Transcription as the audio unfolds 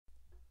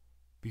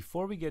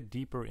Before we get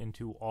deeper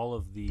into all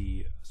of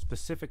the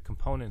specific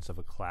components of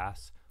a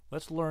class,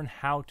 let's learn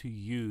how to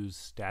use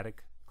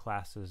static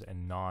classes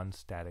and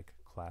non-static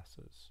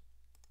classes.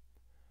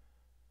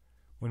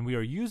 When we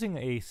are using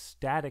a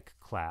static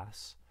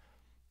class,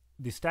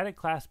 the static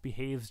class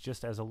behaves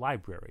just as a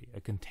library, a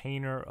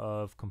container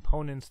of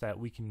components that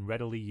we can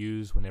readily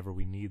use whenever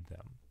we need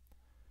them.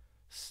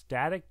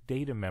 Static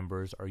data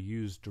members are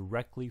used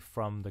directly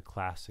from the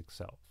class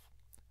itself.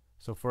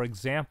 So for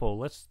example,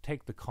 let's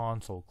take the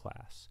console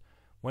class.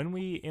 When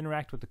we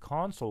interact with the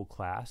console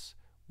class,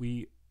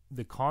 the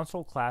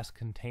console class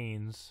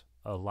contains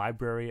a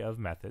library of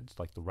methods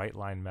like the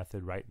writeLine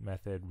method,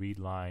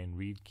 readLine,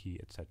 readKey,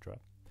 etc.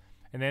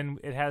 And then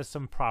it has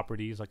some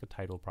properties like a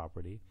title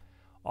property.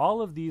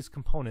 All of these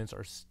components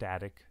are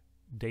static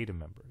data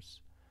members.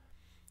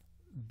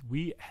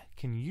 We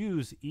can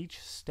use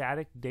each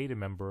static data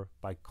member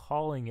by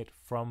calling it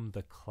from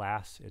the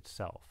class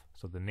itself.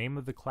 So the name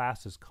of the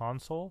class is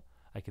console.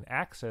 I can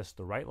access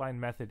the writeLine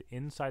method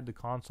inside the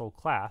console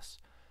class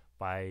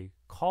by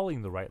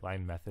calling the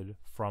writeLine method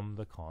from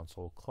the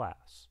console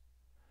class.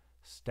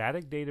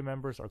 Static data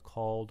members are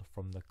called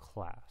from the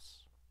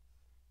class.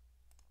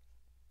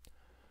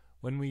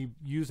 When we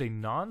use a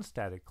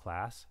non-static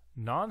class,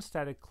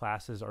 non-static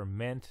classes are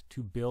meant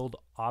to build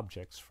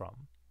objects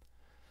from.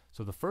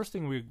 So the first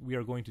thing we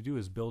are going to do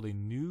is build a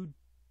new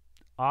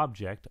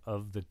object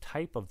of the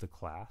type of the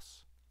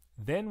class.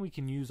 Then we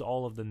can use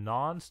all of the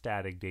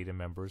non-static data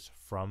members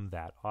from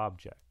that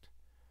object.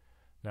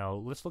 Now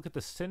let's look at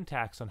the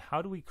syntax on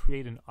how do we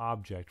create an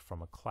object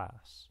from a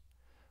class.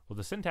 Well,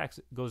 the syntax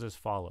goes as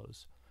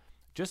follows.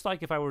 Just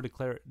like if I were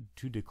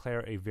to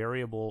declare a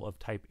variable of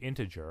type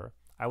integer,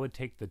 I would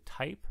take the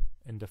type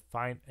and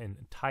define and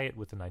tie it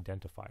with an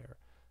identifier,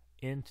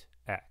 int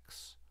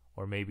x,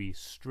 or maybe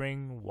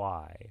string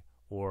y,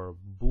 or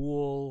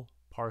bool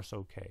parse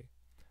OK.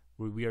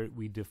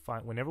 We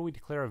define, whenever we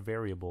declare a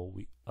variable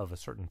of a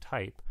certain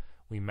type,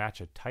 we match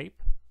a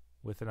type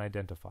with an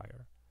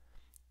identifier.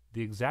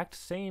 The exact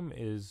same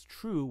is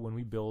true when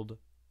we build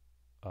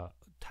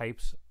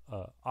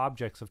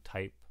objects of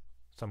type,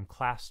 some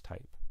class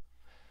type.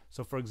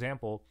 So for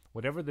example,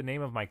 whatever the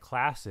name of my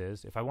class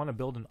is, if I want to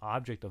build an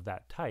object of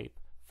that type,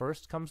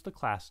 first comes the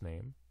class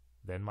name,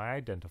 then my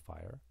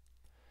identifier,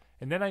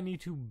 and then I need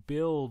to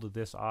build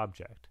this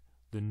object.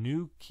 The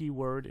new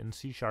keyword in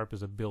C#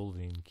 is a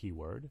building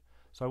keyword.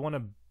 So I want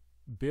to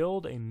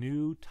build a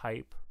new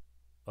type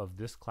of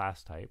this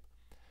class type,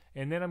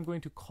 and then I'm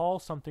going to call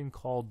something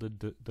called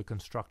the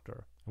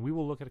constructor. And we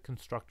will look at a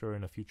constructor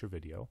in a future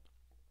video.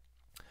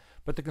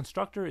 But the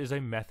constructor is a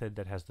method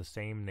that has the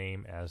same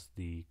name as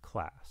the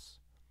class.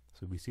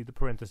 So we see the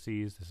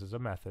parentheses, this is a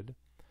method.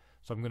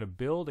 So I'm going to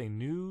build a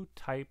new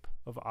type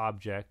of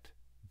object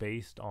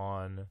based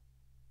on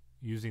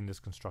using this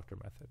constructor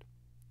method.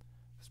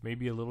 This may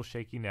be a little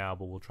shaky now,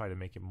 but we'll try to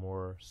make it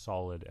more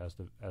solid as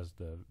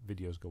the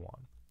videos go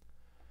on.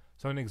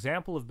 So an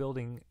example of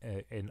building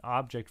an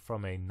object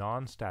from a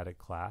non-static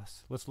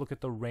class, let's look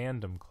at the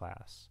random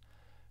class.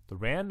 The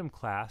random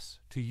class,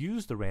 to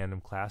use the random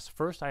class,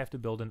 first I have to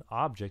build an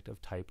object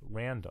of type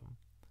random.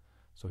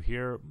 So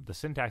here the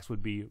syntax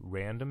would be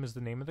random is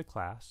the name of the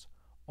class,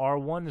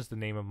 r1 is the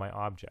name of my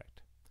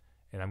object.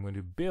 And I'm going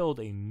to build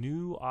a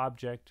new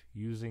object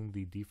using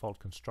the default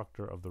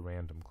constructor of the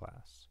random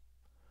class.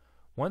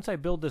 Once I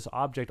build this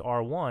object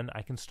r1,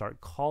 I can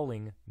start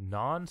calling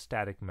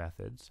non-static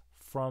methods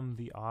from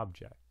the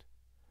object.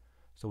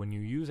 So when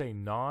you use a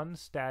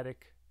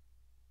non-static,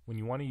 when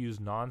you want to use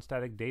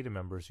non-static data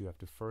members, you have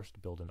to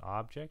first build an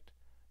object,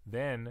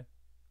 then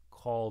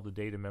call the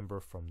data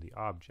member from the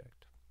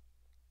object.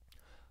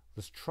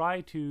 Let's try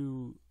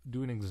to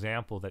do an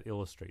example that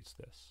illustrates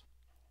this.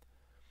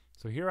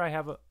 So here I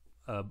have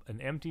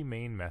an empty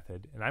main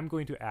method, and I'm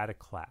going to add a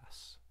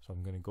class. So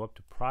I'm going to go up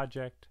to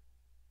Project,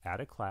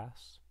 Add a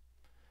Class.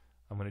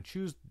 I'm going to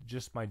choose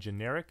just my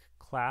generic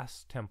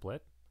class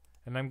template,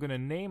 and I'm going to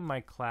name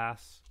my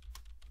class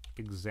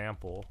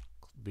example,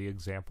 the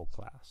example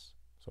class.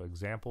 So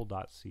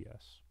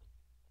example.cs.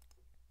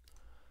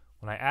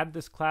 When I add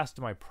this class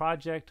to my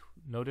project,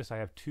 notice I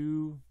have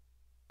two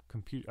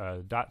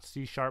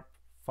 .c#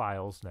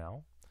 files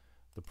now.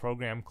 The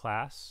program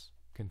class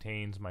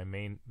contains my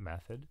main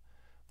method.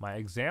 My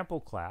example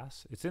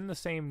class, it's in the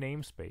same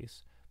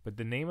namespace, but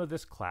the name of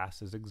this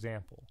class is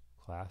example,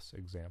 class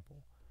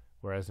example.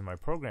 Whereas in my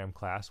program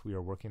class, we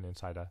are working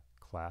inside a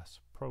class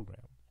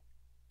program.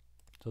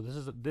 So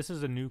this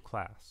is a new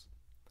class.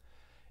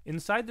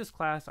 Inside this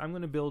class, I'm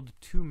going to build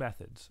two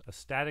methods, a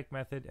static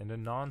method and a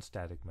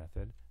non-static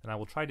method, and I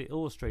will try to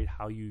illustrate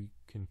how you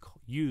can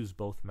use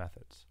both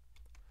methods.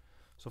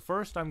 So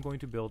first, I'm going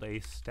to build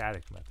a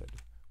static method.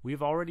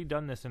 We've already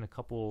done this in a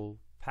couple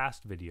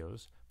past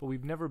videos, but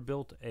we've never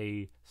built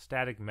a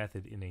static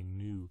method in a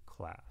new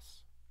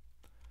class.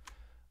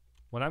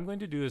 What I'm going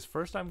to do is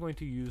first I'm going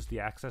to use the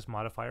access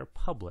modifier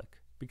public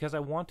because I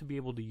want to be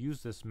able to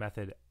use this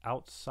method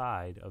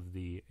outside of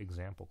the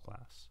example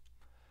class.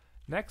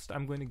 Next,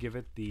 I'm going to give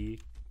it the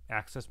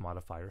access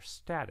modifier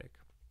static.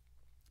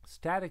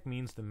 Static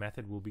means the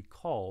method will be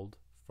called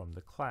from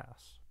the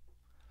class.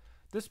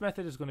 This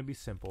method is going to be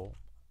simple.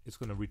 It's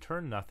going to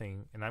return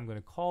nothing, and I'm going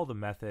to call the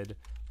method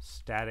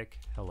static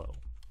hello.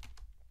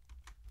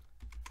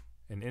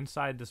 And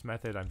inside this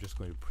method, I'm just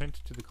going to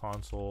print to the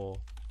console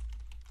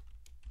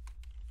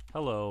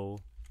hello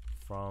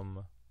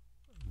from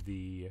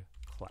the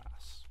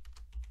class.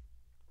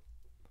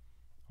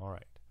 All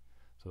right.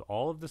 So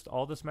all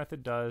this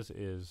method does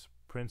is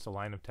prints a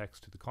line of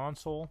text to the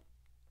console.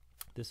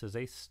 This is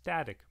a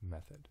static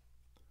method.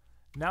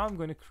 Now I'm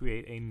going to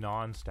create a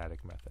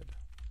non-static method.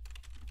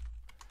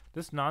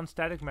 This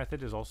non-static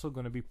method is also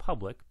going to be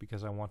public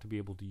because I want to be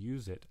able to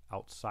use it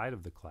outside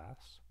of the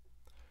class.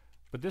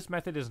 But this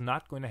method is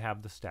not going to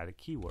have the static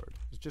keyword.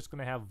 It's just going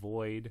to have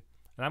void,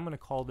 and I'm going to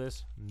call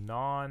this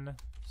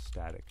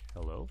non-static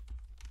hello.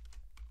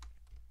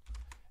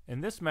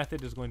 And this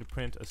method is going to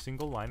print a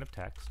single line of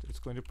text. It's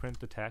going to print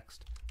the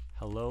text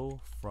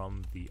hello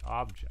from the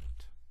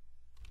object.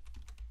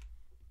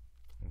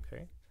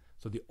 Okay,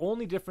 so the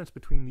only difference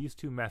between these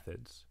two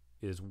methods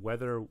is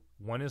whether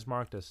one is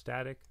marked as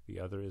static, the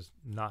other is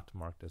not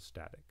marked as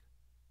static.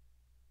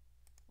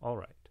 All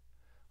right,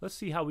 let's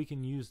see how we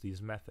can use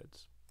these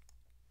methods.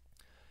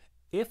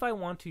 If I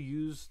want to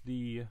use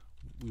we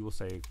will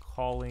say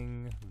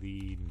calling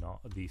the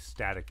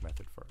static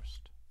method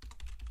first.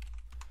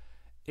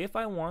 If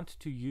I want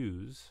to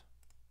use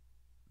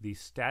the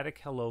static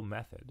hello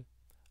method,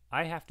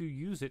 I have to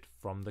use it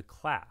from the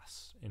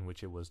class in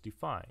which it was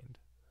defined,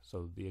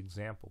 so the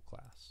example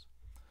class.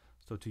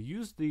 So to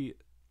use the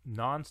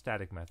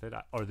non-static method,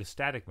 or the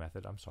static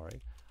method, I'm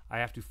sorry, I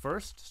have to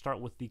first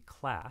start with the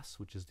class,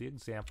 which is the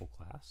example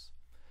class.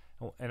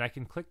 And I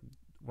can click,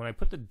 when I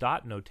put the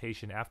dot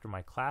notation after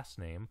my class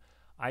name,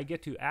 I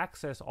get to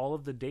access all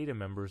of the data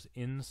members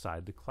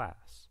inside the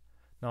class.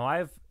 Now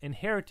I've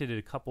inherited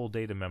a couple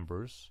data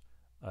members,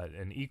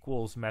 an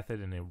equals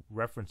method and a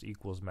reference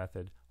equals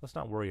method. Let's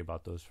not worry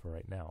about those for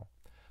right now.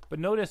 But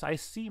notice I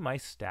see my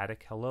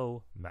static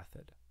hello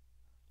method.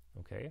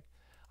 Okay,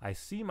 I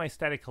see my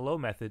static hello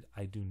method.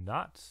 I do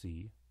not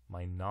see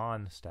my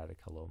non-static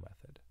hello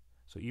method.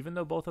 So even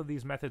though both of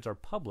these methods are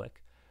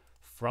public,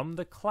 from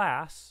the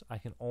class I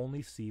can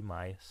only see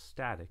my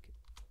static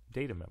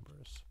data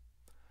members.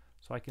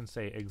 So I can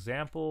say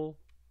example,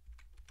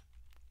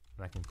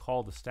 and I can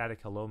call the static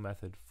hello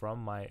method from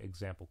my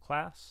example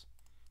class.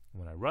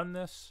 When I run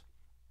this,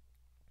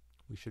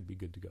 we should be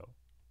good to go.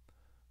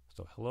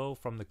 So hello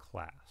from the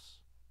class.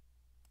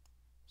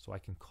 So I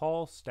can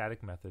call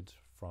static methods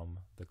from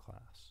the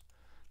class.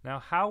 Now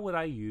how would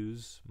I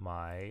use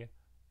my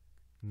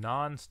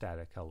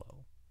non-static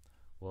hello?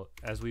 Well,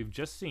 as we've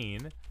just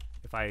seen,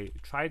 if I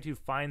try to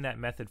find that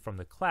method from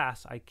the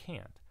class, I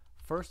can't.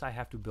 First I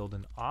have to build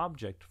an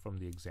object from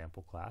the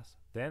example class,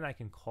 then I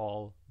can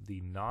call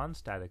the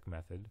non-static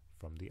method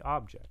from the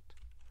object.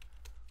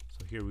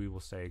 So here we will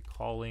say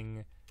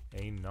calling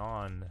a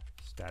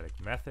non-static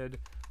method.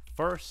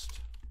 First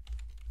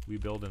we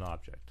build an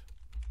object.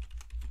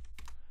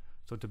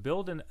 So to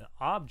build an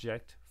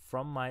object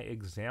from my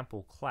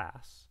example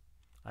class,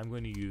 I'm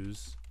going to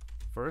use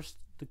first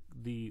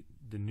the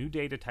new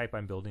data type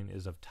I'm building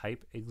is of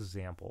type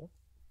example,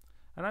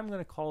 and I'm going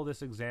to call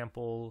this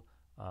example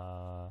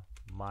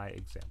my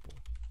example.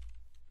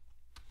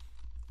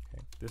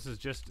 Okay. This is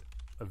just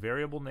a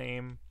variable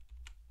name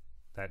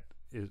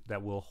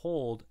that will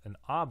hold an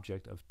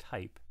object of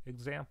type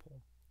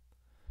example.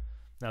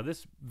 Now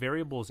this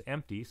variable is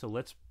empty, so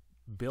let's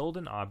build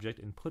an object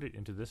and put it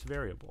into this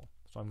variable.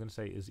 So I'm going to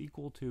say is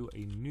equal to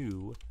a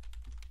new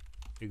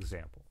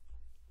example.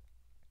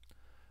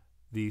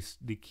 The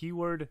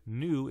keyword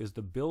new is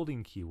the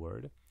building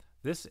keyword.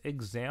 This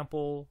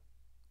example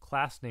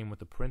class name with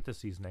the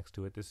parentheses next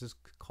to it, this is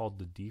called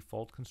the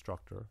default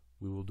constructor.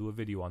 We will do a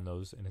video on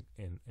those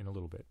in a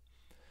little bit.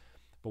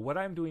 But what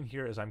I'm doing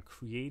here is I'm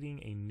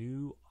creating a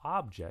new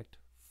object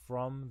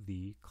from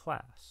the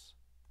class.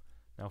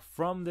 Now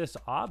from this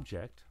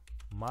object,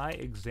 my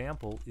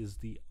example is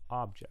the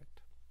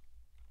object.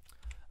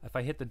 If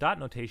I hit the dot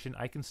notation,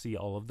 I can see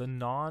all of the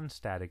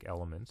non-static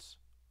elements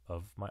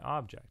of my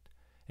object.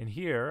 And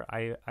here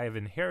I have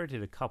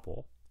inherited a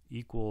couple,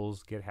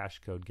 equals, get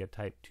hashcode, get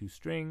type,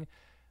 toString.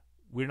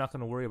 We're not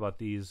going to worry about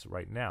these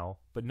right now,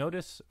 but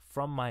notice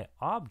from my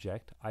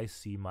object I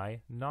see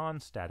my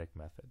non-static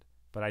method,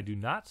 but I do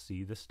not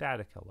see the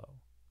static hello.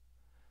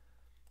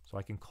 So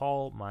I can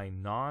call my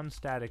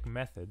non-static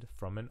method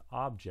from an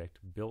object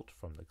built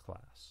from the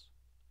class.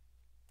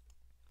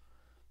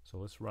 So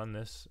let's run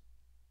this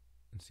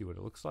and see what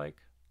it looks like.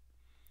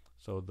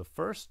 So the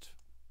first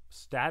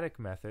static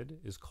method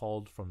is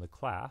called from the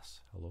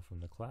class, hello from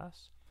the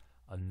class.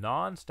 A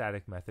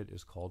non-static method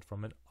is called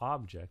from an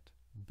object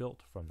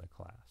built from the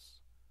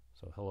class.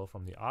 So hello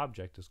from the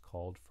object is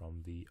called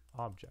from the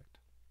object.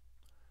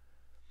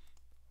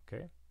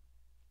 Okay,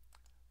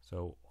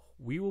 so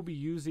we will be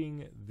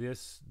using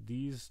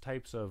these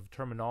types of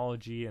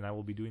terminology, and I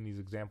will be doing these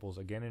examples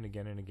again and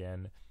again and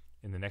again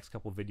in the next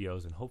couple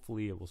videos, and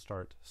hopefully it will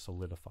start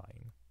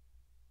solidifying.